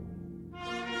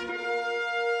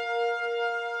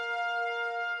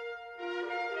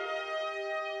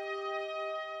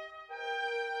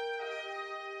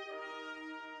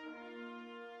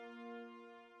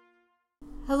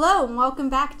Hello and welcome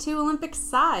back to Olympic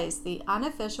Size, the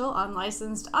unofficial,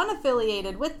 unlicensed,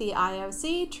 unaffiliated with the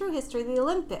IOC True History of the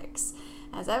Olympics.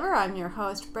 As ever, I'm your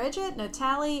host, Bridget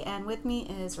Natalie, and with me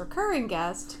is recurring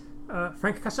guest,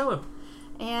 Frank Costello.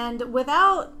 And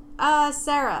without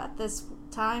Sarah this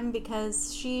time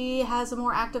because she has a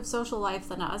more active social life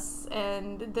than us,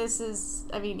 and this is,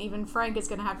 even Frank is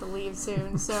going to have to leave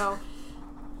soon, so...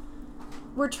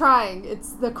 We're trying.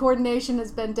 The coordination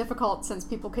has been difficult since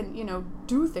people can,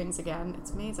 do things again.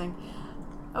 It's amazing.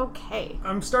 Okay.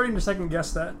 I'm starting to second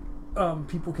guess that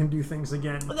people can do things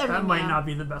again. That might not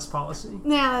be the best policy.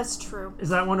 Yeah, that's true. Is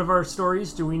that one of our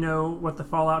stories? Do we know what the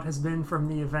fallout has been from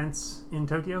the events in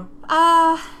Tokyo?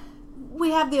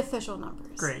 We have the official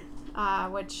numbers. Great.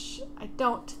 Which I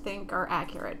don't think are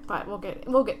accurate, but we'll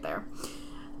get there.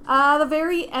 The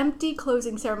very empty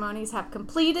closing ceremonies have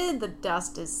completed. The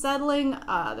dust is settling.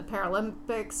 The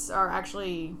Paralympics are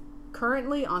actually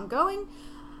currently ongoing.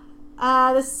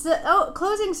 The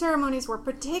closing ceremonies were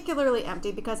particularly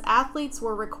empty because athletes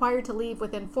were required to leave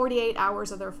within 48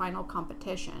 hours of their final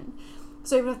competition.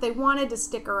 So even if they wanted to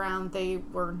stick around, they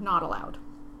were not allowed.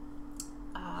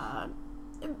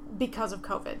 Because of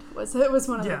COVID. It was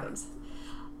one of the things.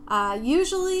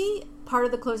 Usually, part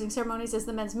of the closing ceremonies is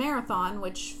the men's marathon,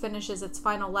 which finishes its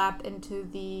final lap into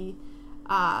the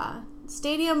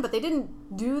stadium, but they didn't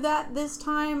do that this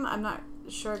time. I'm not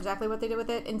sure exactly what they did with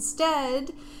it.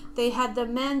 Instead, they had the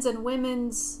men's and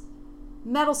women's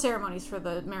medal ceremonies for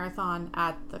the marathon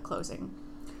at the closing.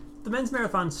 The men's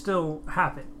marathon still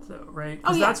happened, though, right? Oh,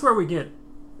 Because yeah. that's where we get,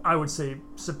 I would say,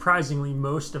 surprisingly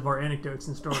most of our anecdotes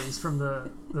and stories from the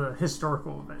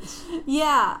historical events.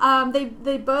 Yeah,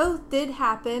 they both did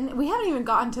happen. We haven't even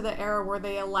gotten to the era where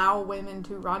they allow women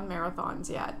to run marathons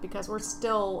yet, because we're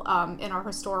still in our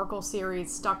historical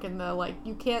series stuck in the,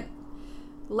 you can't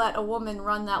let a woman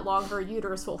run that long, her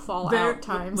uterus will fall out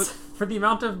times. Look, for the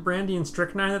amount of brandy and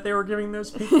strychnine that they were giving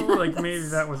those people, maybe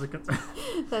that was a good thing.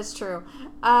 That's true.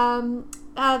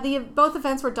 Both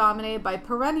events were dominated by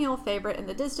perennial favorite in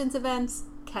the distance events,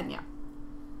 Kenya.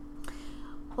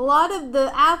 A lot of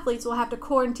the athletes will have to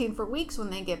quarantine for weeks when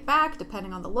they get back,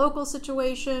 depending on the local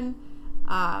situation,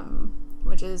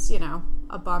 which is,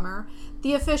 a bummer.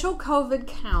 The official COVID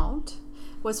count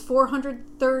was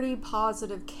 430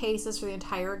 positive cases for the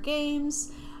entire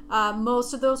games.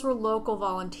 Most of those were local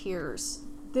volunteers.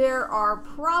 There are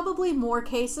probably more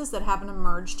cases that haven't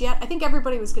emerged yet. I think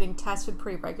everybody was getting tested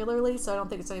pretty regularly, so I don't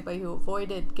think it's anybody who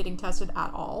avoided getting tested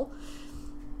at all.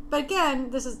 But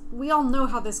again, we all know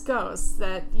how this goes,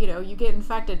 that, you get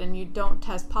infected and you don't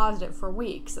test positive for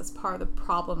weeks. That's part of the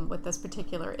problem with this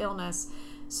particular illness.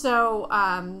 So,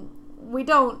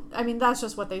 that's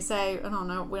just what they say. I don't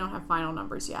know. We don't have final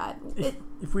numbers yet.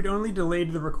 If we'd only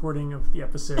delayed the recording of the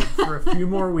episode for a few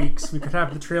more weeks, we could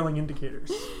have the trailing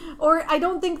indicators. Or I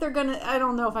don't think they're gonna. I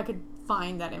don't know if I could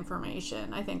find that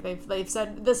information. I think they've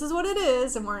said this is what it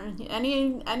is, and we're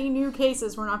any new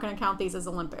cases, we're not going to count these as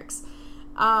Olympics.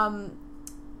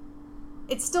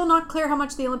 It's still not clear how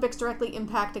much the Olympics directly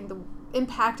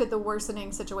impacted the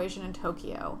worsening situation in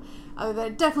Tokyo. That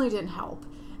it definitely didn't help.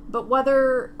 But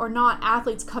whether or not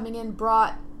athletes coming in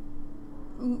brought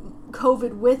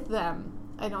COVID with them,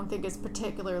 I don't think is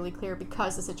particularly clear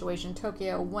because the situation in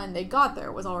Tokyo when they got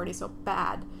there was already so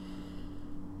bad.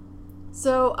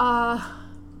 So,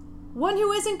 one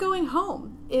who isn't going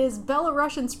home is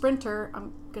Belarusian sprinter.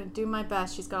 I'm going to do my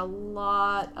best. She's got a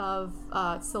lot of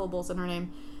syllables in her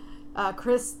name.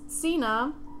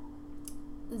 Kristina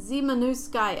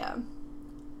Zimanouskaya.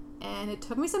 And it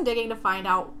took me some digging to find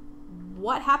out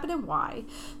what happened and why,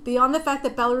 beyond the fact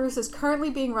that Belarus is currently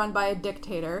being run by a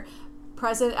dictator,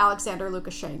 President Alexander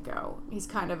Lukashenko. He's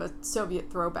kind of a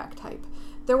Soviet throwback type.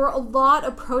 There were a lot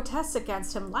of protests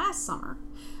against him last summer,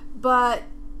 but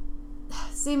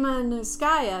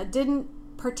Zimanouskaya didn't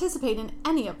participate in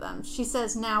any of them. She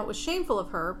says now it was shameful of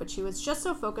her, but she was just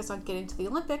so focused on getting to the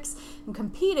Olympics and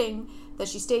competing that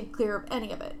she stayed clear of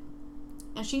any of it.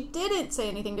 And she didn't say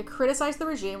anything to criticize the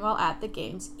regime while at the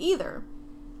games either.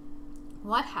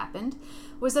 What happened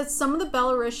was that some of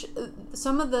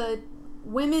the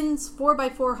women's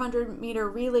 4x400 meter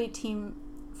relay team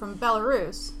from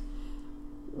Belarus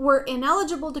were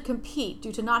ineligible to compete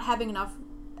due to not having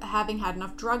had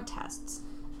enough drug tests.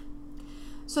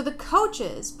 So the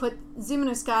coaches put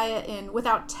Zimanouskaya in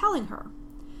without telling her.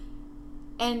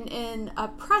 And in a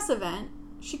press event,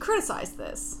 she criticized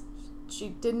this. She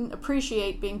didn't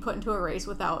appreciate being put into a race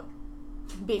without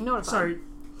being notified. Sorry.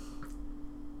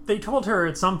 They told her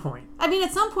at some point.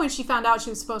 At some point she found out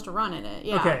she was supposed to run in it,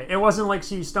 yeah. Okay, it wasn't like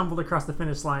she stumbled across the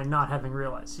finish line not having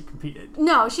realized she competed.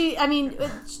 No, this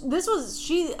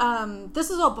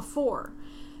was all before.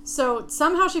 So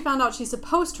somehow she found out she's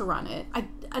supposed to run it.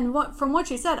 From what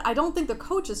she said, I don't think the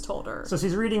coaches told her. So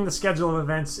she's reading the schedule of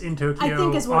events in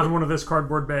Tokyo on one of those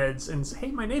cardboard beds and says,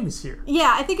 hey, my name is here.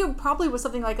 Yeah, I think it probably was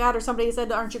something like that, or somebody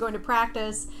said, aren't you going to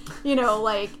practice? You know,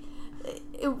 like,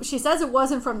 she says it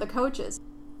wasn't from the coaches.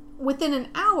 Within an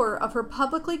hour of her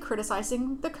publicly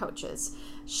criticizing the coaches,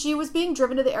 she was being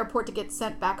driven to the airport to get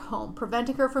sent back home,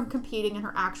 preventing her from competing in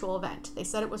her actual event. They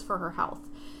said it was for her health.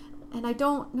 And I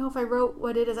don't know if I wrote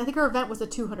what it is. I think her event was a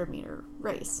 200-meter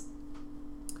race.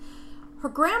 Her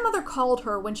grandmother called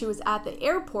her when she was at the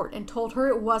airport and told her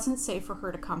it wasn't safe for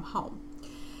her to come home,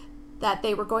 that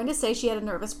they were going to say she had a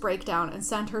nervous breakdown and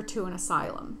send her to an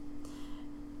asylum.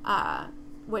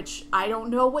 Which I don't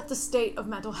know what the state of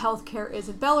mental health care is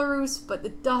in Belarus, but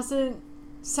it doesn't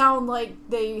sound like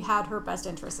they had her best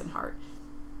interest in heart.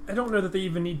 I don't know that they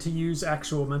even need to use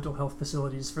actual mental health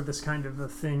facilities for this kind of a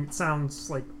thing. It sounds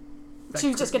like... She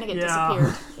was just going to get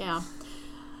disappeared. Yeah.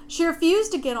 She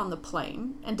refused to get on the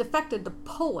plane and defected to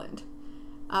Poland.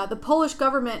 The Polish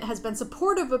government has been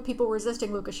supportive of people resisting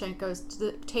Lukashenko's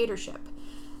dictatorship.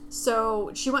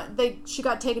 So she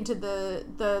got taken to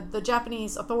the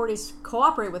Japanese authorities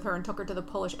cooperated with her and took her to the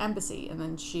Polish embassy, and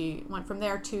then she went from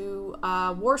there to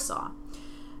Warsaw,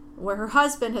 where her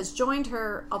husband has joined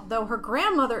her, although her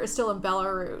grandmother is still in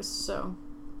Belarus. So,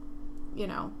 you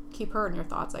know, keep her in your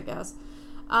thoughts, I guess.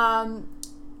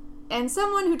 And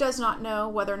someone who does not know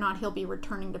whether or not he'll be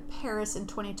returning to Paris in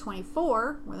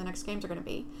 2024, where the next games are going to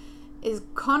be, is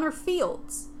Connor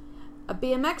Fields, a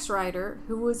BMX rider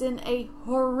who was in a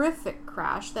horrific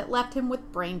crash that left him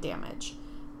with brain damage.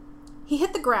 He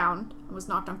hit the ground and was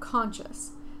knocked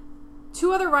unconscious.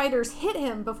 2 other riders hit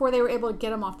him before they were able to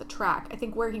get him off the track. I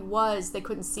think where he was, they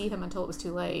couldn't see him until it was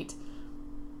too late.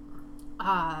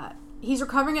 He's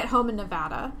recovering at home in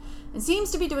Nevada and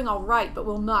seems to be doing all right, but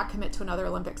will not commit to another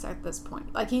Olympics at this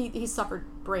point. Like, he suffered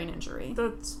brain injury.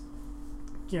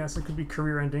 Yes, it could be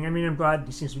career-ending. I mean, I'm glad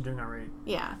he seems to be doing all right.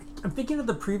 Yeah. I'm thinking of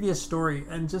the previous story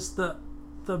and just the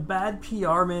bad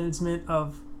PR management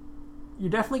of... You're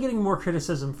definitely getting more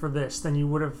criticism for this than you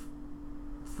would have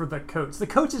for the coach. The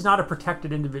coach is not a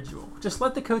protected individual. Just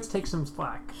let the coach take some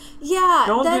slack. Yeah.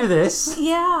 Don't do this.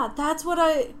 Yeah, that's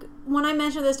what when I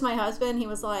mentioned this to my husband, he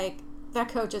was like, that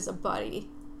coach is a buddy.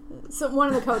 So one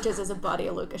of the coaches is a buddy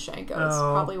of Lukashenko. Is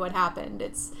probably what happened.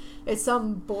 It's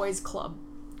some boys club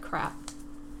crap.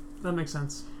 That makes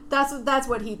sense. That's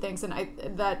what he thinks, and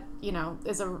that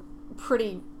is a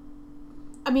pretty...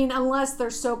 I mean, unless they're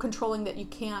so controlling that you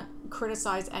can't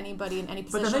criticize anybody in any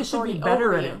position. But then they should be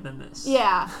better at it than this.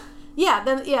 Yeah. Yeah,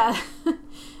 then, yeah.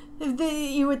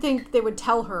 You would think they would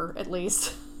tell her, at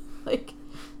least.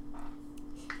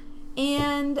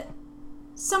 And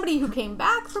somebody who came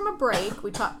back from a break, we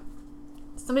talked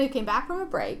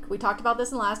about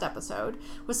this in the last episode,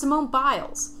 was Simone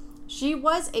Biles. She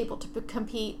was able to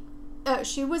compete.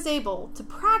 She was able to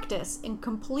practice in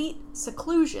complete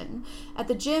seclusion at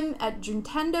the gym at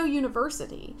Juntendo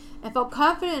University and felt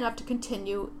confident enough to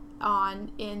continue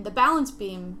on in the balance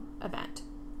beam event.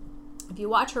 If you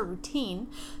watch her routine,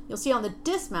 you'll see on the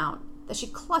dismount that she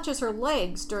clutches her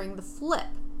legs during the flip.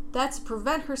 That's to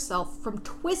prevent herself from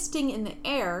twisting in the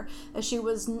air, as she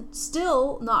was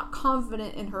still not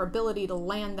confident in her ability to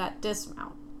land that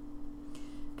dismount.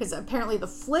 Because apparently the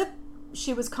flip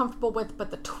she was comfortable with,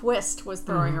 but the twist was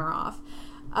throwing her off.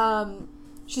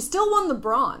 She still won the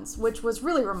bronze, which was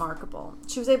really remarkable.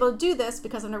 She was able to do this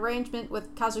because of an arrangement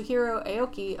with Kazuhiro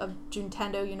Aoki of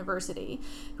Juntendo University,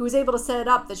 who was able to set it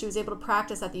up that she was able to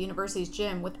practice at the university's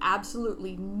gym with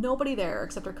absolutely nobody there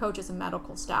except her coaches and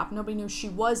medical staff. Nobody knew she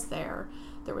was there.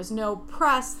 There was no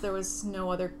press. There was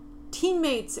no other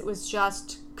teammates. It was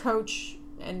just coach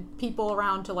and people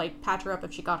around to patch her up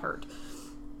if she got hurt.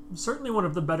 Certainly one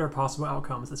of the better possible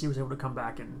outcomes that she was able to come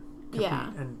back and compete.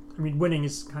 Yeah. And I mean, winning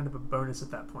is kind of a bonus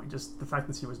at that point. Just the fact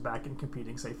that she was back and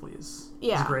competing safely is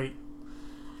great.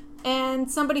 And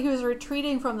somebody who's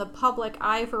retreating from the public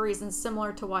eye for reasons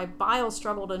similar to why Biles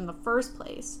struggled in the first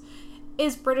place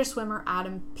is British swimmer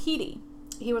Adam Peaty.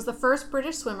 He was the first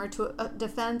British swimmer to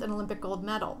defend an Olympic gold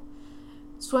medal,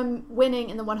 winning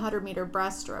in the 100-meter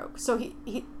breaststroke. So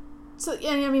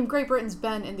Great Britain's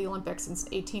been in the Olympics since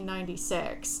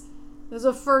 1896. This is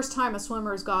the first time a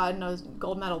swimmer has gotten a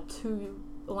gold medal 2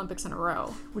 Olympics in a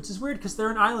row. Which is weird because they're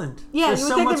an island. Yeah, there's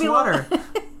so much water.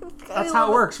 That's how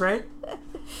it works, right?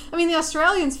 I mean, the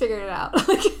Australians figured it out.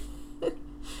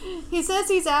 He says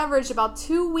he's averaged about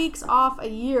 2 weeks off a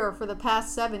year for the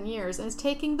past 7 years and is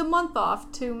taking the month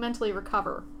off to mentally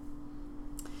recover.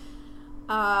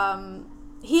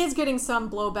 He is getting some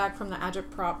blowback from the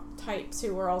agitprop types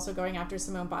who are also going after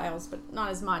Simone Biles, but not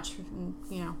as much,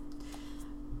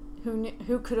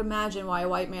 Who could imagine why a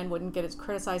white man wouldn't get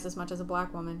criticized as much as a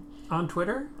black woman? On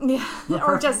Twitter? Yeah,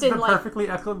 or just in the like perfectly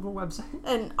equitable website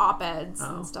and op-eds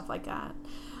and stuff like that.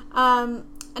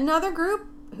 Another group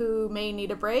who may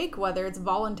need a break, whether it's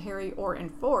voluntary or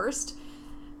enforced,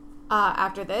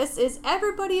 after this, is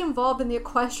everybody involved in the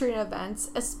equestrian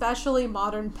events, especially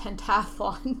modern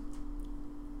pentathlon.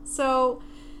 So,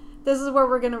 this is where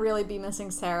we're going to really be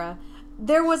missing Sarah.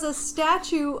 There was a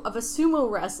statue of a sumo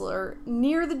wrestler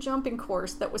near the jumping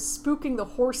course that was spooking the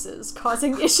horses,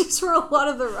 causing issues for a lot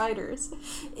of the riders.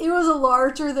 It was a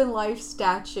larger-than-life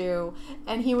statue,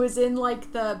 and he was in,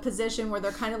 like, the position where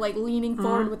they're kind of, like, leaning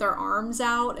forward with their arms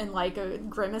out and, like,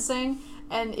 grimacing.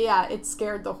 And, yeah, it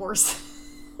scared the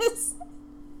horses.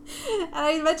 And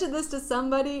I mentioned this to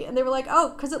somebody, and they were like, oh,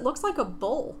 because it looks like a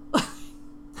bull.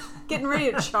 Getting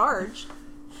ready to charge.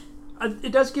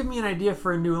 It does give me an idea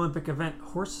for a new Olympic event,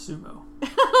 horse sumo.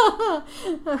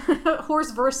 Horse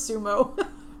versus sumo.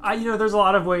 There's a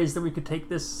lot of ways that we could take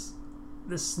this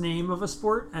name of a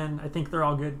sport, and I think they're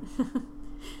all good.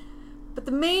 But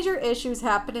the major issues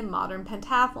happen in modern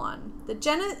pentathlon.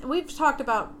 We've talked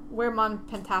about where modern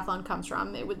pentathlon comes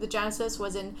from. The genesis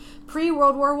was in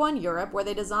pre-World War I Europe, where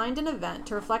they designed an event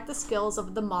to reflect the skills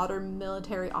of the modern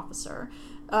military officer,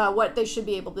 what they should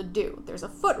be able to do. There's a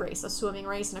foot race, a swimming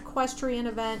race, an equestrian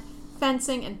event,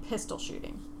 fencing, and pistol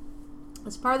shooting.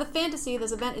 As part of the fantasy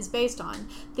this event is based on,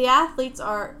 the athletes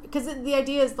are... Because the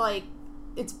idea is, like,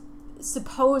 it's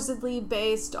supposedly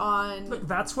based on... Look,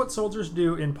 that's what soldiers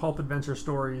do in pulp adventure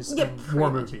stories Yeah, and pretty war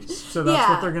much. movies. So that's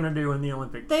Yeah. what they're going to do in the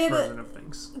Olympic version of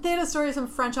things. They had a story of some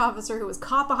French officer who was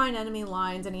caught behind enemy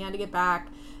lines and he had to get back.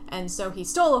 And so he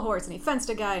stole a horse and he fenced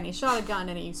a guy and he shot a gun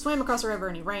and he swam across a river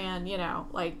and he ran,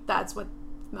 like that's what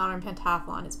modern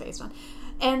pentathlon is based on.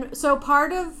 And so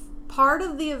part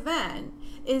of the event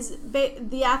is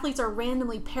the athletes are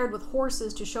randomly paired with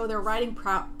horses to show their riding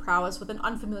prowess with an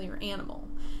unfamiliar animal.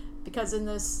 Because in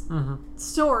this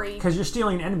story... Because you're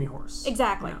stealing an enemy horse.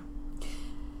 Exactly. Yeah.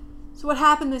 So what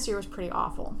happened this year was pretty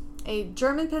awful. A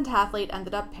German pentathlete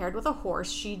ended up paired with a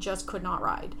horse she just could not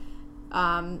ride.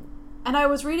 And I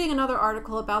was reading another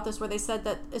article about this where they said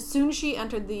that as soon as she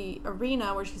entered the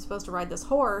arena where she's supposed to ride this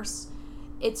horse,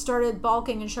 it started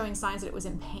balking and showing signs that it was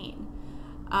in pain.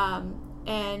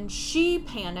 And she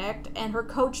panicked, and her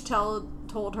coach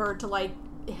told her to, like,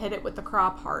 hit it with the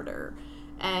crop harder.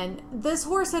 And this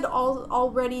horse had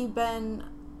already been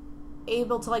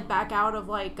able to, like, back out of,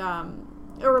 like,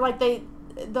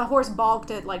 the horse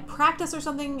balked at, like, practice or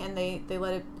something, and they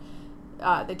let it,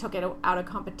 they took it out of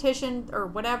competition or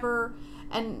whatever,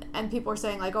 and people are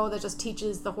saying, like, oh, that just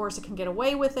teaches the horse it can get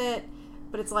away with it,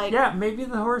 but it's like... Yeah, maybe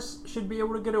the horse should be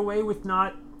able to get away with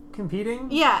not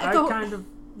competing. Yeah. I kind of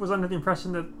was under the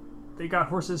impression that they got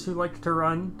horses who like to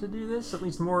run to do this, at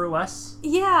least more or less.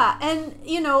 Yeah, and,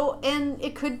 and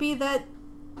it could be that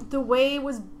the way it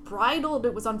was bridled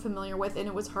it was unfamiliar with and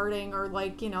it was hurting, or,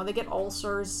 like, they get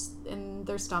ulcers in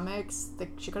their stomachs.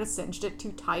 She could have cinched it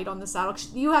too tight on the saddle.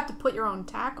 You have to put your own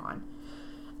tack on.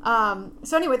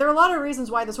 So anyway, there are a lot of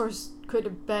reasons why this horse could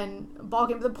have been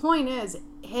balking, but the point is,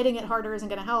 hitting it harder isn't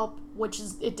going to help,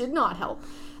 it did not help.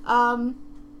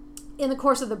 In the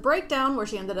course of the breakdown, where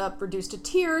she ended up reduced to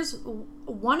tears,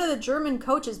 one of the German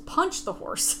coaches punched the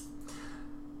horse.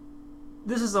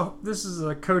 This is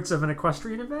a coach of an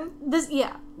equestrian event?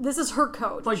 This is her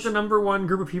coach. Like the number one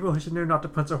group of people who should know not to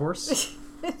punch a horse?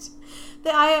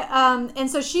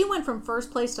 And so she went from first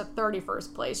place to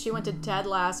 31st place. She went to dead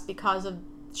last because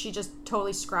she just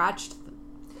totally scratched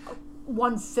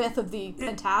 1/5 of the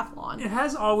pentathlon. It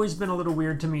has always been a little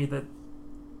weird to me that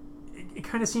it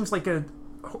kind of seems like a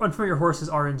unfamiliar horse is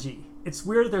RNG. It's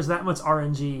weird there's that much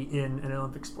RNG in an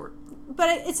Olympic sport. But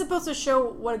it's supposed to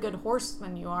show what a good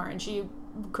horseman you are, and she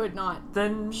could not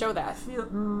show that.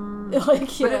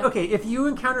 Okay, if you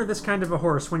encounter this kind of a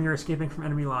horse when you're escaping from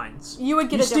enemy lines, you would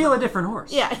steal a different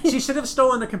horse. Yeah. She should have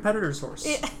stolen a competitor's horse.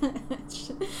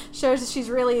 Shows that she's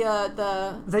really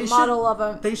the model of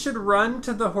a... They should run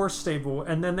to the horse stable,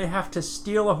 and then they have to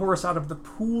steal a horse out of the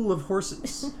pool of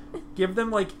horses. Give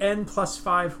them, like,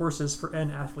 N+5 horses for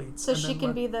N athletes. So she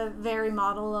can be the very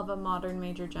model of a modern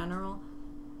major general.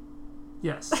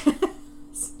 Yes.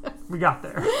 We got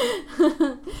there.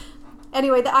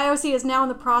 Anyway, the IOC is now in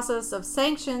the process of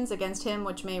sanctions against him,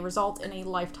 which may result in a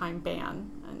lifetime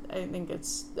ban. And I think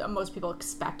most people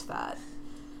expect that.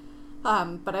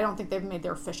 But I don't think they've made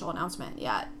their official announcement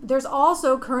yet. There's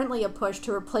also currently a push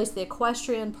to replace the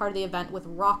equestrian part of the event with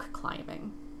rock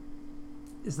climbing.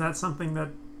 Is that something that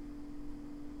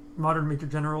modern major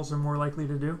generals are more likely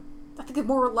to do? I think it's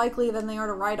more likely than they are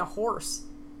to ride a horse.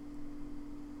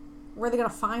 Where are they going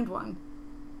to find one?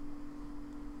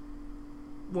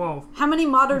 Whoa. How many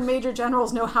modern major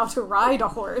generals know how to ride a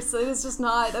horse? It is just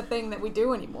not a thing that we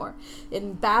do anymore.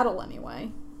 In battle,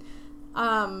 anyway.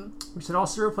 We should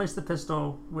also replace the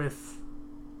pistol with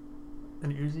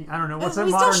an Uzi. I don't know. What's a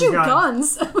we modern still shoot gun?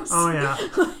 guns. Oh, yeah.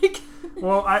 Like,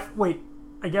 Well, I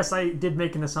guess I did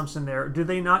make an assumption there. Do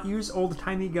they not use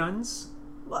old-timey guns?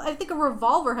 well, I think a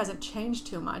revolver hasn't changed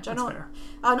too much. That's fair.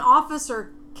 An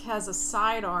officer has a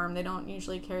sidearm. They don't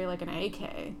usually carry like an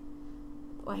AK,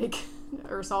 like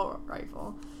or assault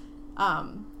rifle.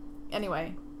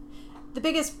 Anyway, the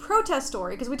biggest protest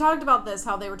story, because we talked about this,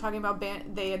 how they were talking about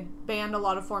they had banned a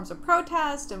lot of forms of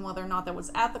protest and whether or not that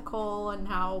was ethical, and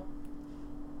how,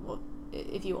 well,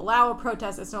 if you allow a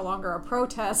protest, it's no longer a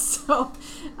protest. So,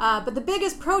 but the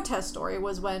biggest protest story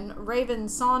was when Raven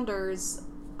Saunders,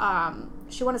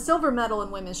 she won a silver medal in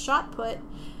women's shot put,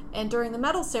 and during the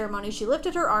medal ceremony, she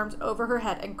lifted her arms over her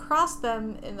head and crossed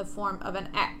them in the form of an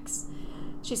X.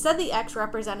 She said the X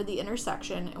represented the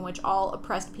intersection in which all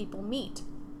oppressed people meet.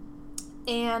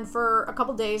 And for a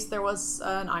couple days, there was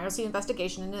an IOC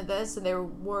investigation into this, and there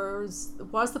was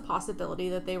the possibility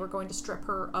that they were going to strip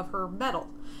her of her medal.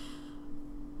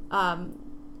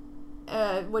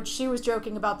 Which she was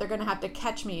joking about, they're going to have to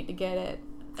catch me to get it.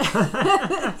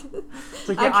 It's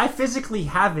like, yeah, I physically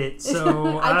have it,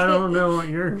 so I don't know what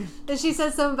you're... And she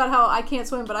said something about how I can't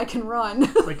swim, but I can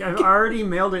run. Like, I've already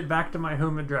mailed it back to my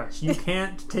home address. You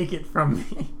can't take it from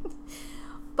me.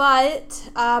 But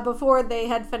before they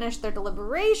had finished their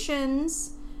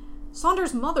deliberations,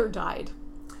 Saunders' mother died.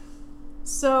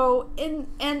 So, in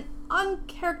an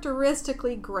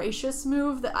uncharacteristically gracious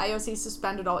move, the IOC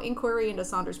suspended all inquiry into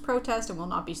Saunders' protest and will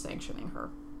not be sanctioning her.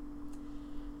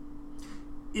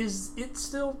 Is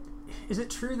it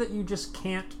true that you just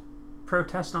can't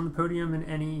protest on the podium in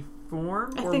any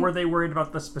form? Or were they worried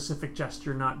about the specific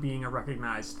gesture not being a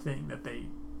recognized thing that they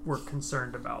were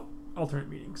concerned about alternate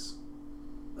meetings?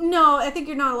 No, I think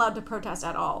you're not allowed to protest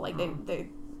at all. Like,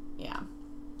 yeah.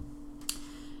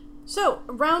 So,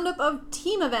 roundup of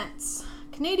team events.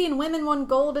 Canadian women won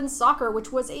gold in soccer,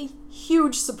 which was a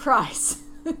huge surprise.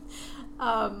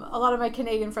 A lot of my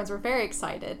Canadian friends were very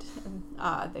excited.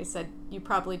 And they said, you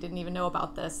probably didn't even know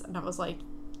about this. And I was like,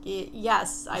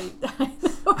 yes, I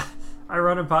know. I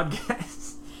run a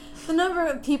podcast. The number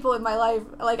of people in my life,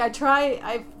 like,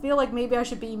 I feel like maybe I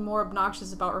should be more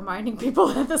obnoxious about reminding people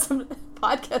that this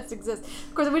podcast exists.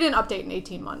 Of course, we didn't update in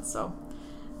 18 months, so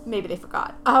maybe they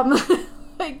forgot. But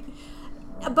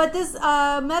this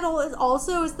medal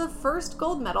is the first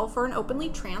gold medal for an openly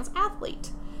trans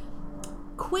athlete.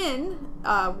 Quinn,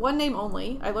 one name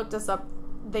only. I looked this up.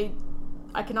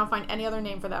 I cannot find any other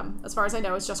name for them. As far as I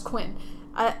know, it's just Quinn.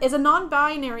 Is a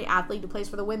non-binary athlete who plays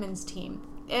for the women's team.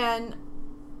 And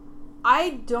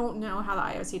I don't know how the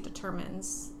IOC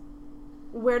determines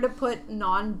where to put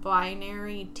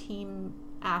non-binary team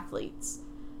athletes.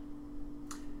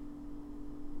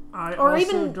 I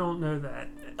don't know that.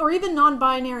 Or even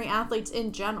non-binary athletes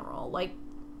in general. Like,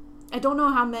 I don't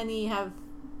know how many have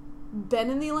been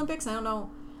in the Olympics. I don't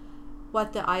know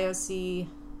what the IOC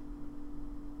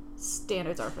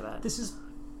standards are for that. This is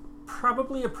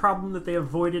probably a problem that they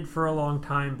avoided for a long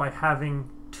time by having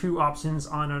two options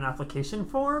on an application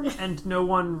form and no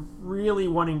one really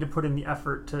wanting to put in the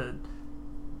effort to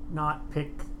not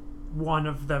pick one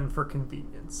of them for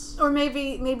convenience. Or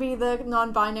maybe the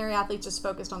non-binary athletes just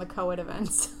focused on the co-ed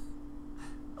events.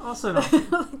 Also, no.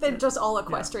 They're just all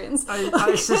equestrians. Yeah.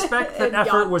 I suspect that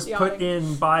effort was put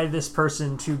in by this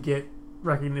person to get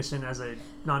recognition as a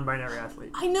non-binary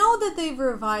athlete. I know that they've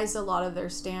revised a lot of their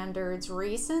standards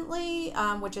recently,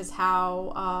 which is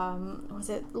how, was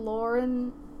it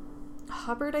Lauren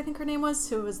Hubbard, I think her name was,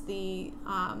 who was the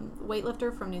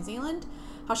weightlifter from New Zealand,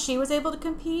 how she was able to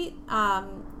compete.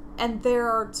 And there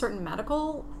are certain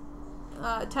medical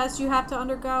tests you have to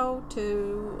undergo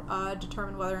to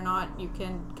determine whether or not you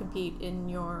can compete in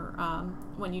your,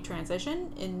 when you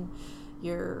transition in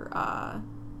your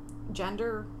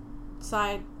gender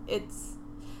side.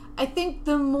 I think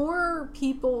the more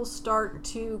people start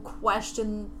to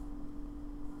question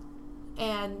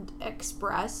and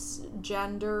express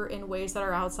gender in ways that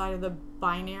are outside of the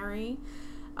binary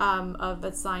of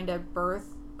assigned at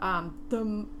birth,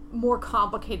 the more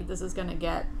complicated this is going to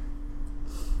get.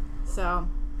 So,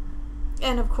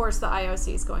 and of course the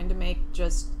IOC is going to make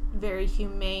just very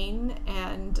humane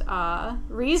and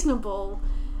reasonable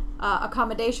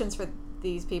accommodations for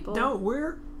these people. No,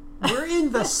 we're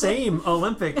in the same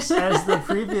Olympics as the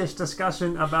previous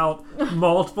discussion about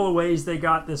multiple ways they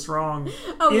got this wrong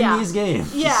these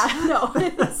games. Yeah, no,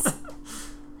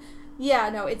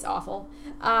 it's awful.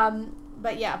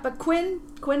 But Quinn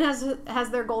has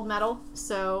their gold medal,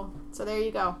 so there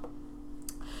you go.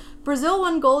 Brazil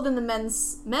won gold in the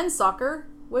men's soccer,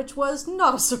 which was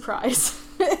not a surprise.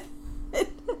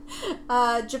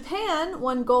 Japan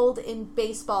won gold in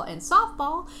baseball and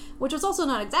softball, which was also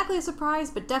not exactly a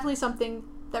surprise, but definitely something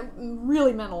that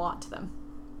really meant a lot to them.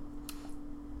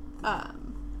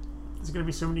 There's going to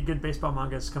be so many good baseball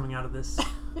mangas coming out of this.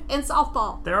 And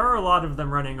softball. There are a lot of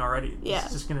them running already. Yeah.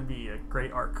 It's just going to be a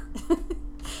great arc.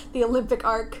 The Olympic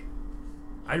arc.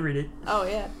 I'd read it. Oh,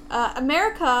 yeah.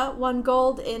 America won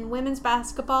gold in women's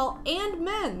basketball and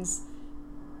men's,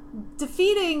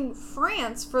 defeating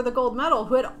France for the gold medal,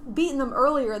 who had beaten them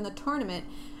earlier in the tournament.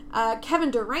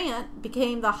 Kevin Durant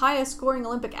became the highest scoring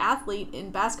Olympic athlete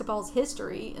in basketball's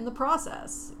history in the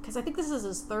process, because I think this is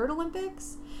his third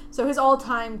Olympics. So his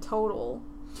all-time total.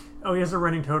 Oh, he has a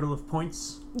running total of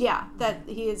points? Yeah, that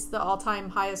he is the all-time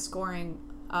highest scoring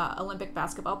Olympic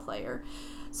basketball player.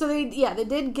 So they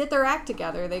did get their act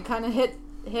together. They kind of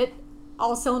hit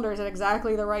all cylinders at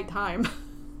exactly the right time.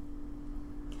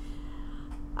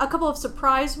 A couple of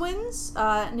surprise wins.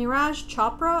 Neeraj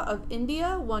Chopra of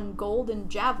India won gold in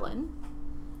javelin.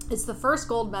 It's the first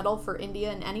gold medal for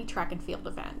India in any track and field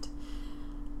event.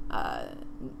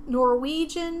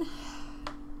 Norwegian,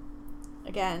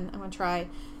 again, I'm going to try,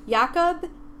 Jakob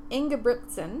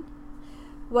Ingebrigtsen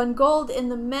won gold in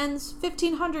the men's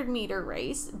 1,500 meter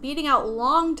race, beating out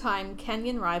longtime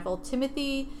Kenyan rival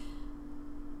Timothy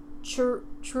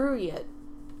Cheruiyot.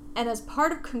 And as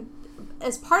part of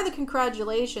the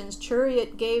congratulations,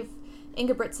 Cheruiyot gave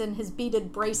Ingebrigtsen his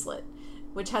beaded bracelet,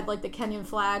 which had like the Kenyan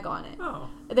flag on it. Oh.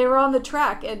 They were on the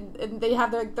track, and they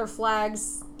have their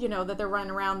flags, that they're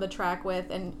running around the track with,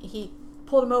 and he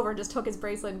pulled him over and just took his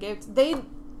bracelet and gave it.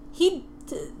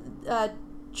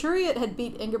 Cheruiyot had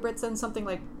beat Ingebrigtsen something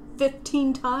like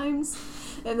 15 times,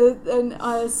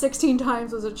 and 16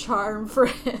 times was a charm for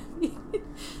him.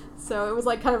 So it was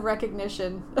like kind of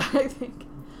recognition, I think.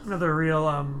 Another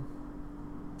real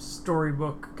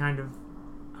storybook kind of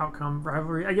outcome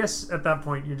rivalry. I guess at that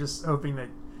point you're just hoping that,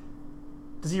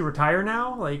 does he retire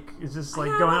now? Like, is this like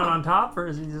going out on top, or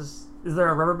is there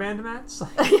a rubber band match?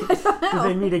 Like, I don't know. Do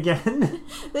they meet again?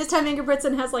 This time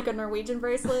Ingebrigtsen has like a Norwegian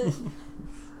bracelet.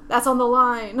 That's on the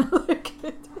line.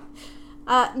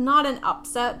 Not an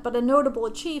upset, but a notable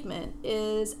achievement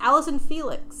is Allyson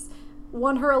Felix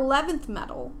won her 11th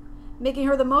medal, making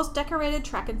her the most decorated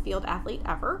track and field athlete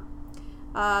ever.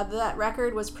 That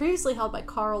record was previously held by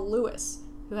Carl Lewis,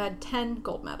 who had 10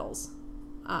 gold medals.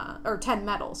 Or 10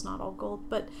 medals, not all gold.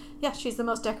 But yeah, she's the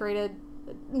most decorated,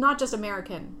 not just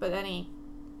American, but any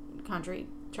country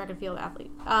track and field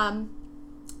athlete.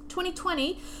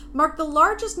 2020 marked the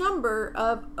largest number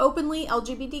of openly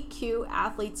LGBTQ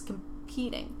athletes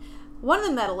competing. One of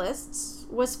the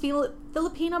medalists was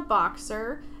Filipina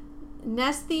boxer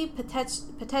Nesty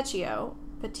Patricio,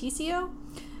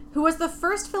 who was the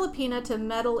first Filipina to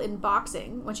medal in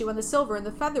boxing when she won the silver in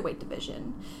the featherweight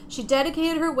division. She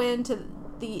dedicated her win to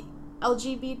the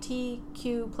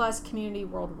LGBTQ plus community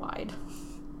worldwide.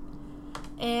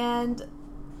 And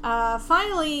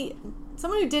finally,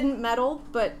 someone who didn't medal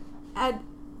but had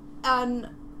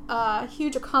a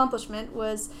huge accomplishment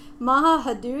was Maha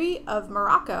Hadouи of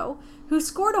Morocco, who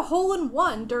scored a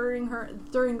hole-in-one during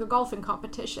the golfing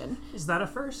competition. Is that a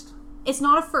first? It's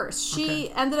not a first.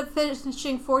 She ended up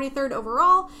finishing 43rd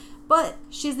overall, but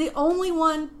she's the only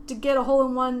one to get a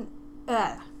hole-in-one.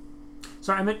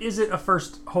 Sorry, I meant, is it a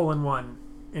first hole-in-one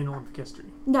in Olympic history?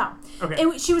 No. Okay.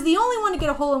 She was the only one to get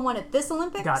a hole-in-one at this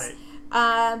Olympics. Got it.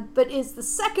 But is the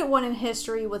second one in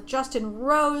history, with Justin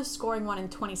Rose scoring one in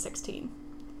 2016.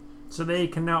 So they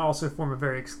can now also form a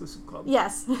very exclusive club.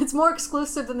 Yes, it's more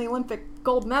exclusive than the Olympic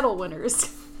gold medal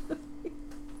winners.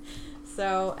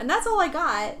 So, and that's all I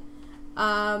got.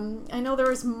 I know there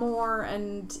was more,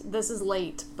 and this is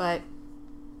late, but...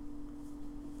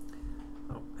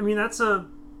 I mean, it's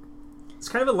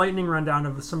kind of a lightning rundown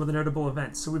of some of the notable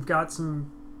events. So we've got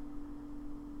some,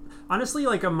 honestly,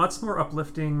 like a much more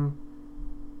uplifting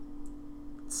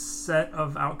set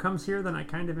of outcomes here than I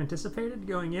kind of anticipated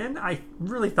going in. I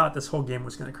really thought this whole game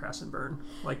was going to crash and burn,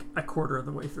 like a quarter of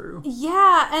the way through.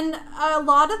 Yeah, and a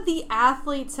lot of the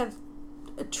athletes have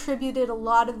attributed a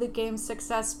lot of the game's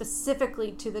success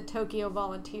specifically to the Tokyo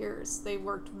Volunteers. They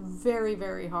worked very,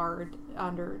 very hard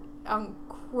under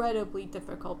incredibly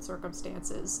difficult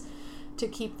circumstances to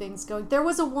keep things going. There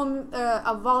was a woman,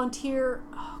 a volunteer.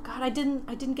 Oh God, I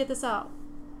didn't get this out.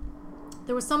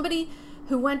 There was somebody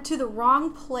who went to the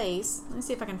wrong place. Let me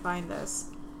see if I can find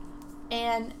this.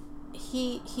 And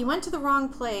he went to the wrong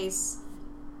place,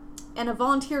 and a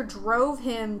volunteer drove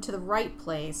him to the right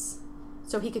place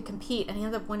so he could compete, and he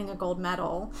ended up winning a gold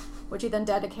medal, which he then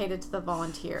dedicated to the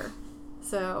volunteer.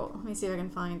 So let me see if I can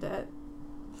find it.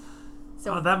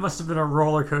 So Oh, that must have been a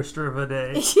roller coaster of a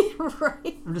day.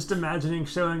 right. I'm just imagining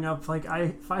showing up, like,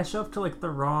 if I show up to, like, the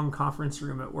wrong conference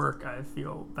room at work, I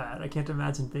feel bad. I can't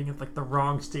imagine being at, like, the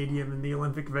wrong stadium in the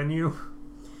Olympic venue.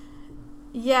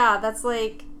 Yeah, that's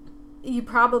like, you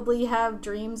probably have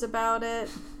dreams about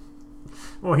it.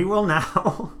 Well, he will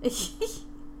now.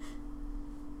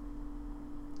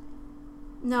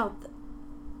 No.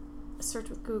 Search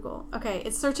with Google. Okay,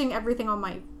 it's searching everything on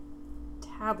my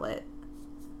tablet.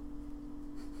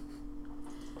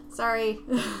 Sorry.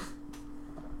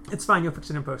 It's fine, you'll fix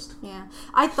it in post. Yeah.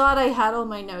 I thought I had all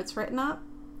my notes written up,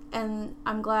 and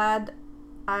I'm glad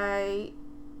I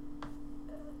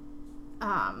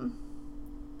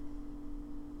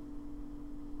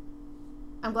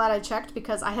checked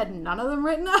because I had none of them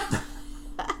written up.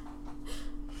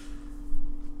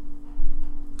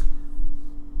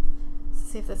 Let's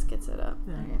see if this gets it up.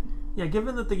 Yeah. Right. Yeah,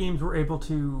 given that the games were able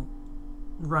to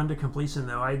run to completion,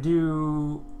 though, I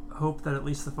do hope that at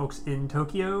least the folks in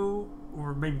Tokyo,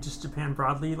 or maybe just Japan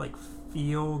broadly, like,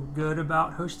 feel good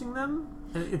about hosting them.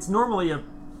 It's normally a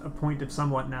point of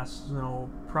somewhat national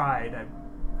pride, I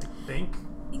think.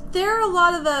 There are a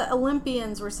lot of the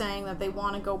Olympians were saying that they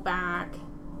want to go back.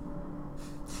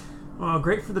 Well,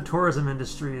 great for the tourism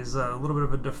industry is a little bit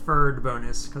of a deferred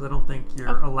bonus, because I don't think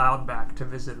you're allowed back to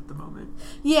visit at the moment.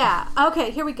 Yeah.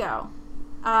 Okay, here we go.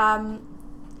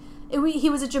 He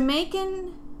was a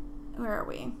Jamaican... Where are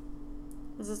we?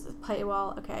 Is this play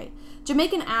well? Okay.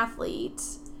 Jamaican athlete.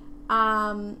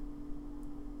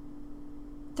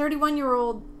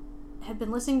 31-year-old had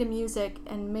been listening to music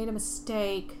and made a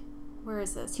mistake. Where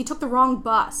is this? He took the wrong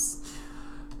bus.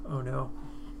 Oh, no.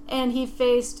 And he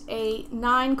faced a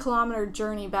 9-kilometer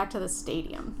journey back to the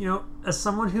stadium. You know, as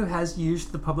someone who has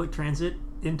used the public transit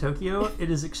in Tokyo, it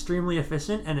is extremely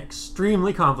efficient and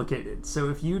extremely complicated. So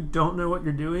if you don't know what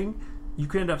you're doing, you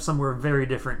could end up somewhere very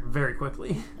different very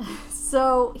quickly.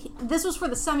 So this was for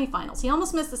the semifinals. He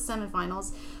almost missed the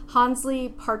semifinals. Hansley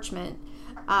Parchment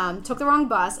took the wrong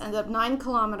bus, ended up 9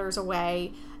 kilometers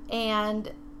away,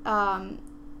 and I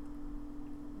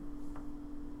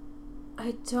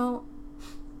don't...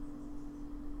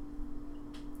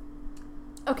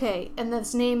 Okay, and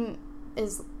this name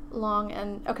is long,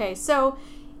 and okay, so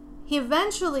he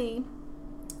eventually...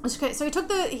 Okay, so he took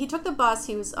the bus.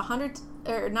 He was 100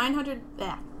 or 900.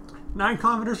 9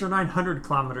 kilometers or 900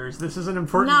 kilometers? This is an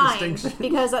important 9, distinction.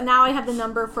 because now I have the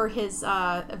number for his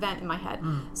event in my head.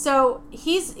 So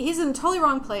he's in a totally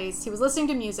wrong place. He was listening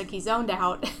to music. He zoned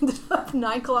out. Ended up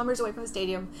 9 kilometers away from the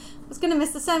stadium. Was going to miss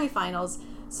the semifinals.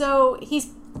 So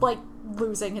he's like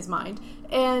losing his mind.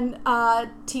 And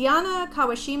Tiana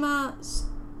Kawashima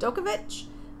Stokovic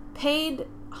paid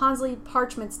Hansley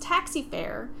Parchment's taxi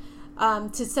fare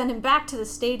to send him back to the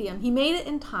stadium. He made it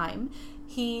in time.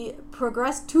 He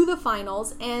progressed to the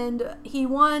finals, and he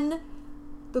won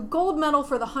the gold medal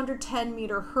for the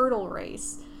 110-meter hurdle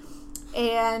race.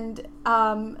 And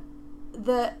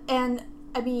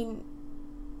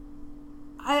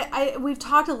we've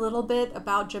talked a little bit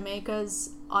about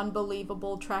Jamaica's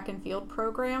unbelievable track and field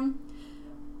program.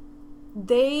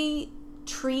 They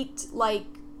treat like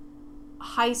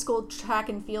high school track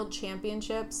and field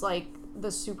championships like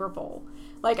the Super Bowl.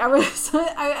 Like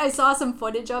I saw some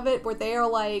footage of it where they are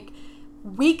like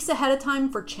weeks ahead of time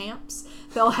for champs.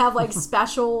 They'll have like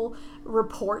special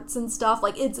reports and stuff.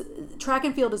 Like track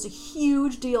and field is a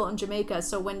huge deal in Jamaica.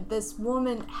 So when this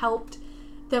woman helped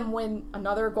them win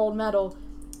another gold medal,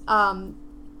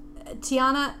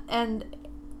 Tijana and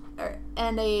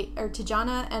a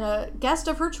guest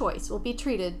of her choice will be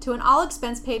treated to an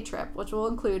all-expense-paid trip, which will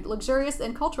include luxurious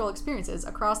and cultural experiences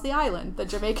across the island, the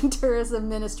Jamaican Tourism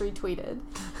Ministry tweeted.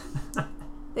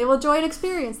 They will enjoy an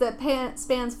experience that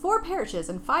spans 4 parishes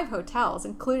and 5 hotels,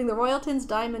 including the Royalton's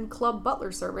Diamond Club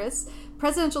Butler service,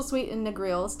 Presidential Suite in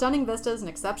Negril, stunning vistas and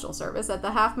exceptional service at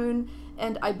the Half Moon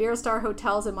and Iberostar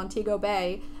hotels in Montego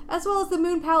Bay, as well as the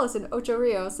Moon Palace in Ocho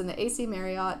Rios and the AC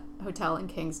Marriott Hotel in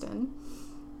Kingston.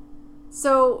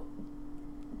 So,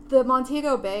 the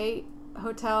Montego Bay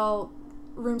hotel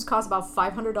rooms cost about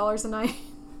 $500 a night.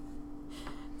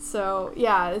 So,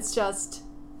 yeah, it's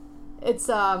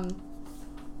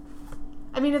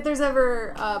I mean, if there's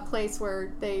ever a place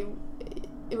where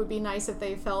it would be nice if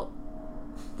they felt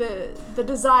the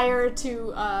desire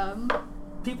to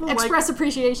express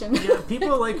appreciation. Yeah,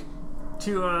 people like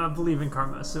to believe in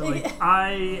karma. So, like,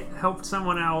 I helped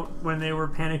someone out when they were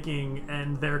panicking,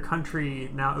 and their country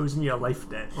now owes me a life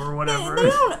debt or whatever.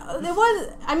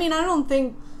 I don't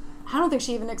think I don't think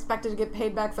she even expected to get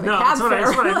paid back for the No, cab that's what, fare.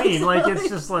 that's what I mean. Like, it's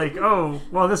just like, oh,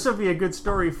 well, this would be a good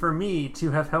story for me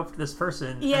to have helped this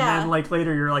person. Yeah. And then, like,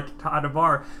 later you're, like, at a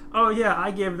bar. Oh, yeah,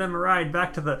 I gave them a ride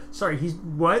back to the... Sorry, he's...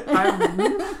 What?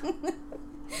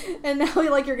 And now,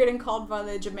 like, you're getting called by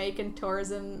the Jamaican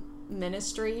Tourism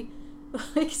Ministry.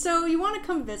 Like, so you want to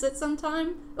come visit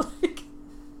sometime? Like,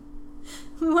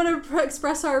 we want to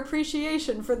express our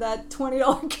appreciation for that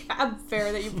 $20 cab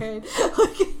fare that you paid.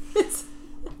 Like, it's...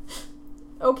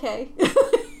 Okay.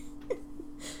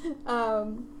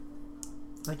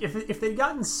 Like, if they'd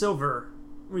gotten silver,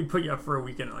 we'd put you up for a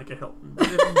weekend at, like, a Hilton.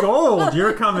 But if gold,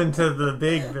 you're coming to the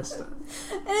big vista.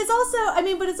 And it's also, I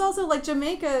mean, but it's also, like,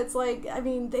 Jamaica, it's like, I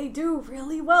mean, they do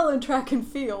really well in track and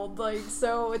field. Like,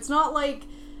 so it's not like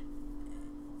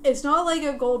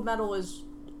a gold medal is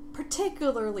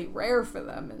particularly rare for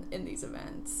them in these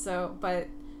events. So, but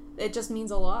it just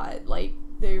means a lot. Like,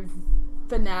 they're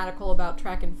fanatical about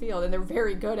track and field, and they're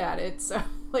very good at it. So,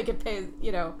 like, it pays,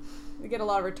 you know, they get a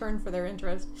lot of return for their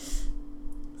interest.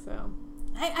 So,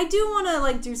 I do want to,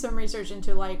 like, do some research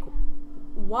into, like,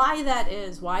 why that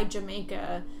is, why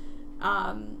Jamaica,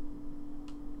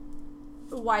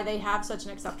 why they have such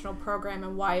an exceptional program,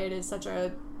 and why it is such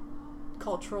a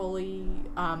culturally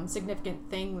significant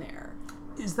thing there.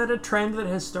 Is that a trend that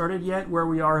has started yet where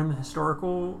we are in the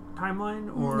historical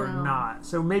timeline, or No. not?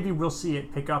 So maybe we'll see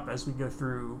it pick up as we go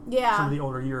through Yeah. some of the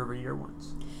older year-over-year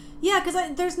ones. Yeah,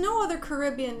 because there's no other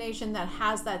Caribbean nation that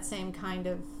has that same kind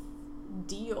of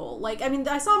deal. Like, I mean,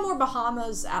 I saw more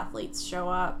Bahamas athletes show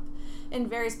up in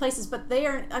various places, but they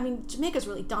are, I mean, Jamaica's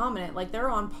really dominant. Like, they're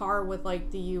on par with,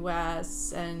 like, the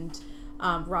U.S. and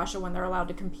Russia when they're allowed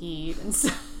to compete and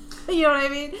stuff. You know what I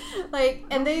mean? Like,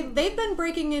 and they've been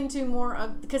breaking into more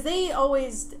of, because they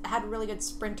always had really good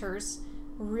sprinters,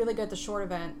 really good at the short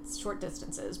events, short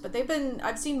distances, but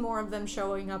I've seen more of them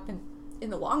showing up in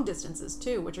the long distances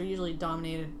too, which are usually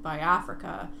dominated by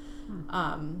Africa.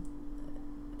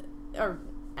 Or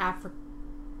Africa,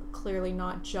 clearly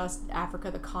not just Africa,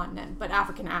 the continent, but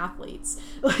African athletes.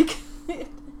 Like,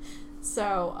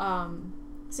 so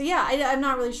yeah, I'm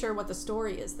not really sure what the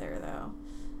story is there, though.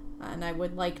 And I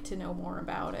would like to know more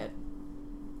about it.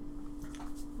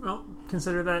 Well,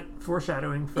 consider that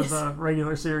foreshadowing for the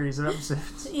regular series of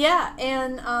episodes. Yeah,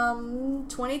 and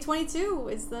 2022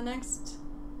 is the next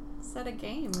set of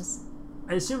games.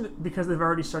 I assume that because they've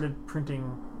already started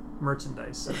printing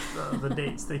merchandise of the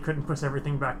dates, they couldn't push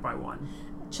everything back by one.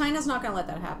 China's not going to let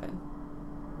that happen.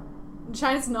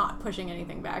 China's not pushing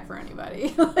anything back for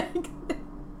anybody. Like,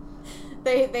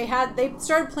 they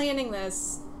started planning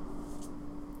this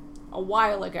a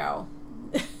while ago.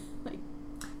 Like,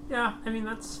 Yeah, I mean,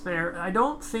 that's fair. I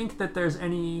don't think that there's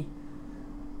any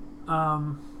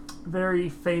very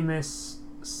famous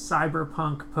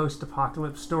cyberpunk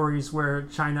post-apocalypse stories where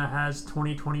China has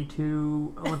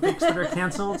 2022 Olympics that are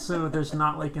canceled, so there's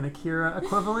not like an Akira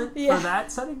equivalent for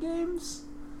that set of games.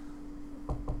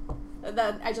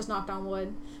 that I just knocked on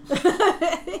wood.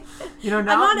 You know,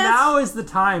 now is the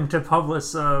time to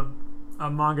publish a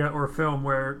manga or film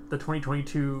where the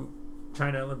 2022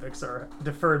 China Olympics are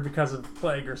deferred because of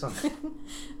plague or something.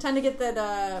 Time to get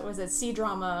that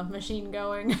C-drama machine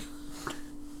going.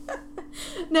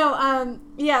 No,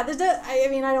 yeah, I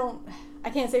mean, I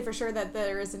can't say for sure that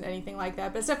there isn't anything like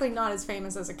that, but it's definitely not as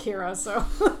famous as Akira, so.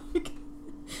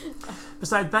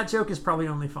 Besides, that joke is probably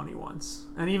only funny once.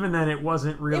 And even then, it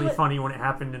wasn't really funny when it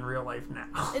happened in real life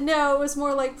now. No, it was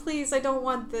more like, please, I don't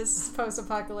want this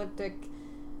post-apocalyptic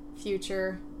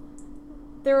future.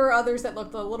 There were others that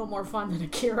looked a little more fun than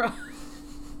Akira.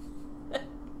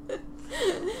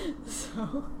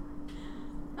 So,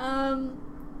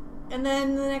 and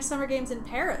then the next Summer Games in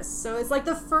Paris. So it's like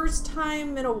the first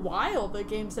time in a while the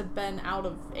games have been out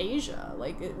of Asia.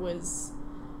 Like, it was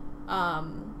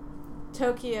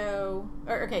Tokyo,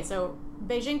 so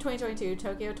Beijing 2022,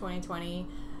 Tokyo 2020,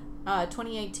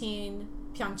 2018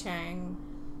 Pyeongchang,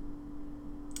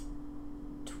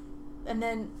 and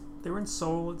then they were in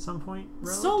Seoul at some point.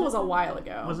 Seoul was a while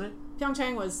ago. Was it?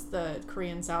 Pyeongchang was the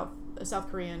South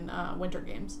Korean Winter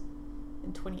Games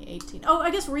in 2018. Oh,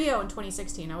 I guess Rio in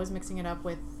 2016. I was mixing it up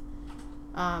with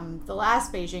the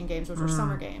last Beijing Games, which were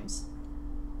Summer Games.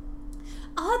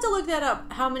 I'll have to look that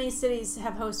up. How many cities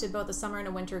have hosted both the Summer and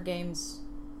a Winter Games?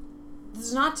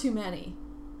 There's not too many.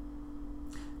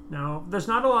 No, there's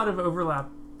not a lot of overlap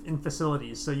in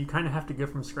facilities, so you kind of have to go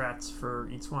from scratch for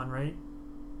each one, right?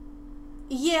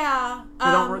 Yeah. They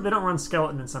don't run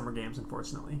skeleton in Summer Games,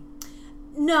 unfortunately.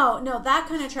 No, that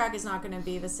kind of track is not going to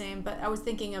be the same, but I was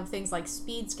thinking of things like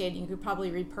speed skating. You could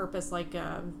probably repurpose like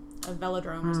a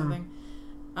velodrome or something.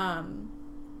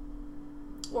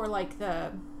 Or like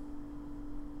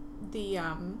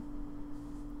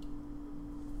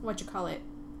what you call it?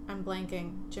 I'm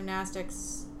blanking.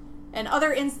 Gymnastics and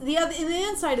other in the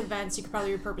inside events, you could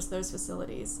probably repurpose those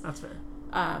facilities. That's fair.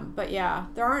 But yeah,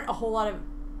 there aren't a whole lot of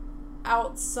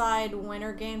outside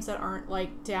winter games that aren't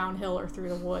like downhill or through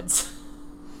the woods.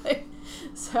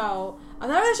 So I'm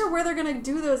not really sure where they're gonna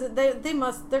do those.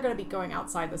 They're gonna be going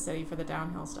outside the city for the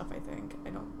downhill stuff, I think.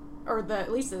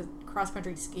 At least the cross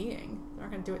country skiing. They're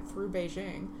not gonna do it through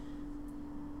Beijing.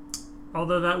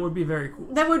 Although that would be very cool.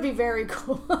 That would be very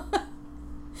cool.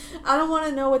 I don't want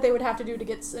to know what they would have to do to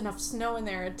get enough snow in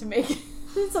there to make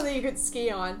it so that you could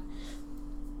ski on.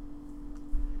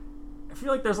 I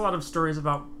feel like there's a lot of stories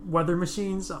about weather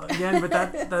machines again, but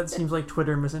that seems like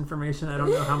Twitter misinformation. I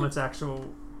don't know how much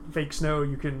actual fake snow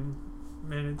you can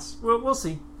manage. We'll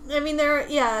see. I mean,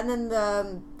 and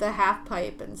then the half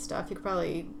pipe and stuff. You could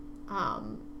probably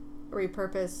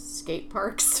repurpose skate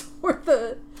parks for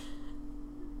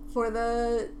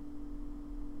the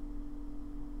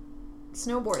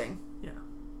snowboarding. Yeah,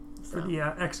 for the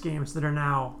X Games that are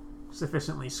now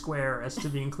sufficiently square as to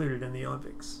be included in the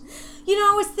Olympics.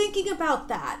 I was thinking about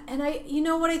that, and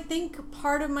what I think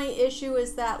part of my issue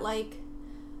is that, like,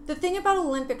 the thing about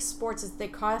Olympic sports is they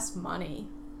cost money,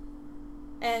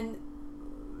 and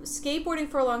skateboarding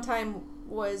for a long time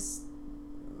was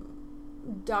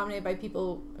dominated by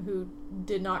people who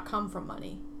did not come from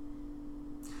money.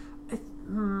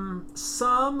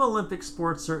 Some Olympic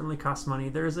sports certainly cost money.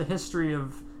 There's a history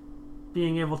of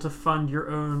being able to fund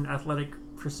your own athletic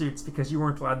pursuits because you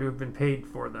weren't allowed to have been paid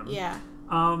for them. Yeah.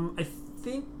 I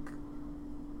think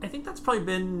that's probably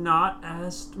been not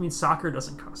as... I mean, soccer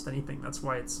doesn't cost anything. That's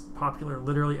why it's popular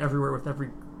literally everywhere with every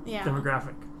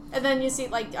demographic. And then you see,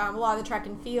 like, a lot of the track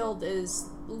and field is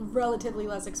relatively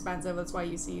less expensive. That's why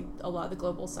you see a lot of the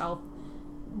Global South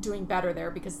doing better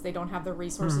there, because they don't have the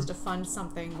resources to fund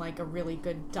something like a really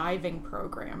good diving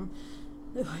program.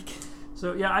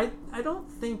 So, yeah, I don't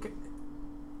think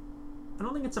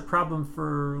it's a problem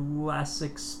for less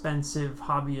expensive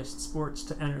hobbyist sports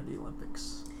to enter the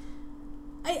Olympics.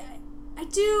 I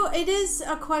do. It is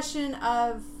a question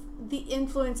of the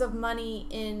influence of money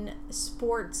in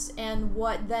sports and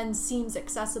what then seems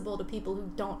accessible to people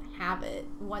who don't have it,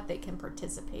 what they can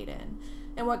participate in,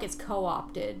 and what gets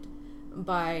co-opted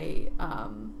by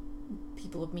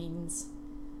people of means,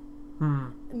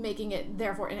 making it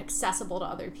therefore inaccessible to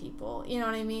other people. You know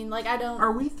what I mean? Like, I don't...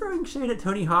 Are we throwing shade at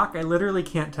Tony Hawk? I literally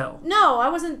can't tell. No, I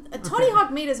wasn't... Tony Hawk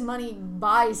made his money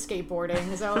by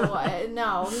skateboarding, so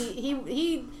no.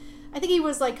 He I think he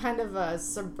was like kind of a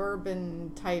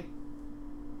suburban type.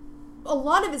 A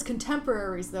lot of his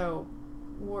contemporaries, though,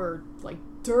 were like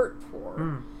dirt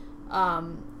poor.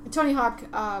 Tony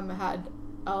Hawk had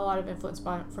a lot of influence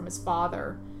from his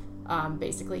father,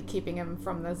 basically keeping him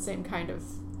from the same kind of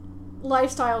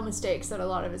lifestyle mistakes that a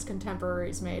lot of his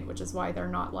contemporaries made, which is why they're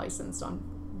not licensed on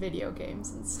video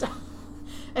games and stuff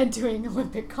and doing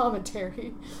Olympic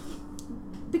commentary.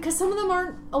 Because some of them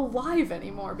aren't alive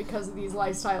anymore because of these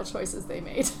lifestyle choices they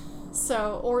made.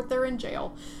 So, or they're in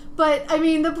jail. But, I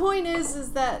mean, the point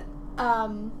is that...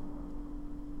 the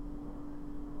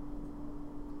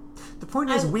point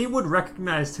is, we would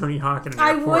recognize Tony Hawk in an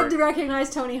airport. I would recognize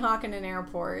Tony Hawk in an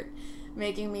airport,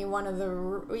 making me one of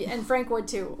the... And Frank would,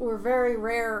 too. We're very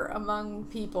rare among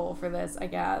people for this, I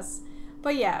guess.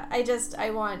 But, yeah, I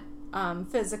want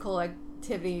physical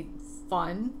activity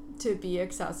fun to be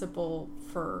accessible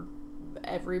for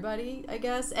everybody, I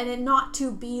guess, and it not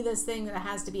to be this thing that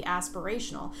has to be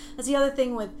aspirational. That's the other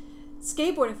thing with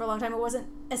skateboarding. For a long time, it wasn't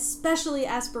especially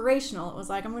aspirational. It was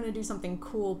like, I'm going to do something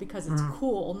cool because it's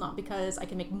cool, not because I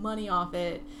can make money off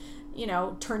it,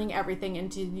 turning everything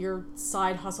into your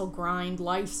side hustle grind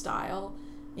lifestyle,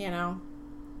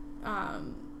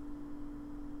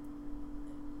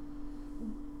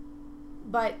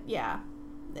 but yeah,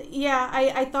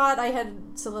 I thought I had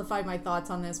solidified my thoughts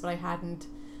on this, but I hadn't.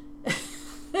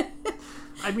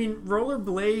 I mean,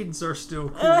 rollerblades are still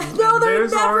cool. No, they've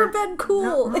never been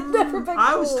cool. They've never been cool.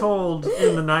 I was told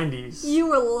in the 90s. You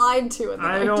were lied to in the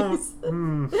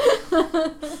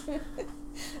 90s.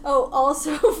 Oh,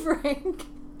 also, Frank,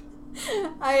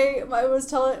 I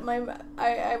was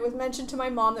mentioned to my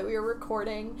mom that we were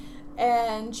recording,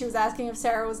 and she was asking if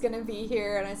Sarah was going to be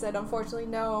here, and I said, unfortunately,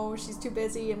 no, she's too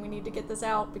busy, and we need to get this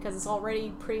out because it's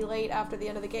already pretty late after the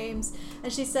end of the games.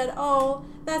 And she said, oh,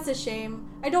 that's a shame.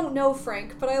 I don't know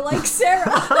Frank, but I like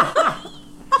Sarah.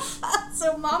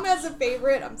 So Mom has a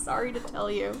favorite, I'm sorry to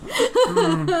tell you.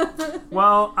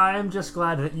 Well, I'm just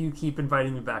glad that you keep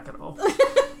inviting me back at all.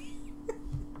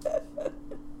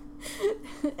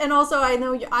 And also, I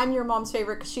know I'm your mom's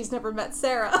favorite because she's never met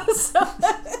Sarah, so...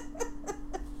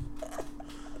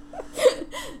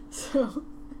 So,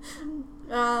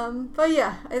 but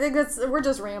yeah, I think we're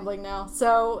just rambling now.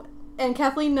 So, and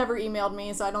Kathleen never emailed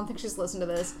me, so I don't think she's listened to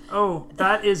this. Oh,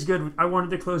 that is good. I wanted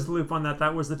to close the loop on that.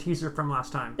 That was the teaser from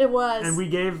last time. It was. And we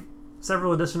gave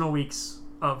several additional weeks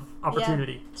of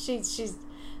opportunity. Yeah, she's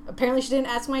apparently she didn't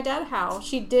ask my dad how.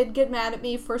 She did get mad at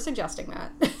me for suggesting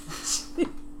that.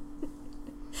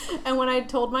 And when I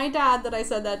told my dad that I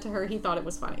said that to her, he thought it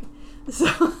was funny.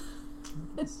 So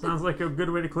sounds like a good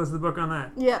way to close the book on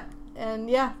that. Yeah. And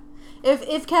yeah.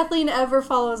 If Kathleen ever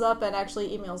follows up and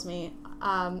actually emails me,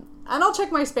 and I'll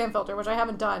check my spam filter, which I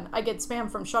haven't done. I get spam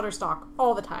from Shutterstock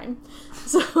all the time.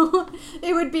 So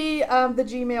it would be the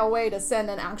Gmail way to send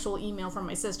an actual email from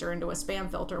my sister into a spam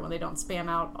filter when they don't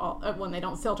when they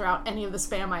don't filter out any of the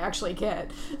spam I actually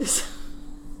get.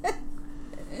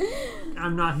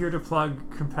 I'm not here to plug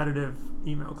competitive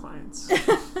email clients.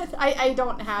 I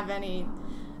don't have any.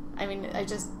 I mean, I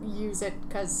just use it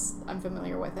because I'm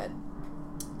familiar with it.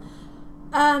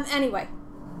 Anyway,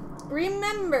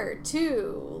 remember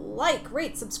to like,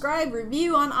 rate, subscribe,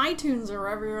 review on iTunes or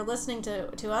wherever you're listening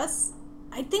to us.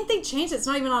 I think they changed it. It's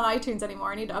not even on iTunes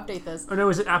anymore. I need to update this. Oh no,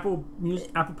 is it Apple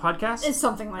Podcasts? It's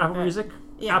something like Apple that. Music?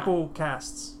 Yeah. Apple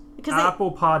Casts. Because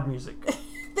Apple Pod Music.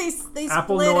 they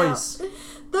Apple split Noise. out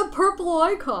the purple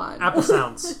icon. Apple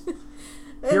Sounds.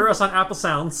 Hear us on Apple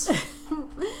Sounds.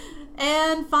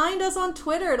 And find us on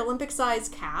Twitter at Olympic Size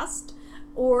Cast,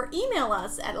 or email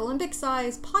us at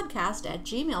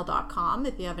olympicsizepodcast@gmail.com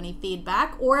if you have any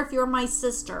feedback, or if you're my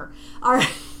sister. All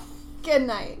right. Good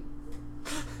night.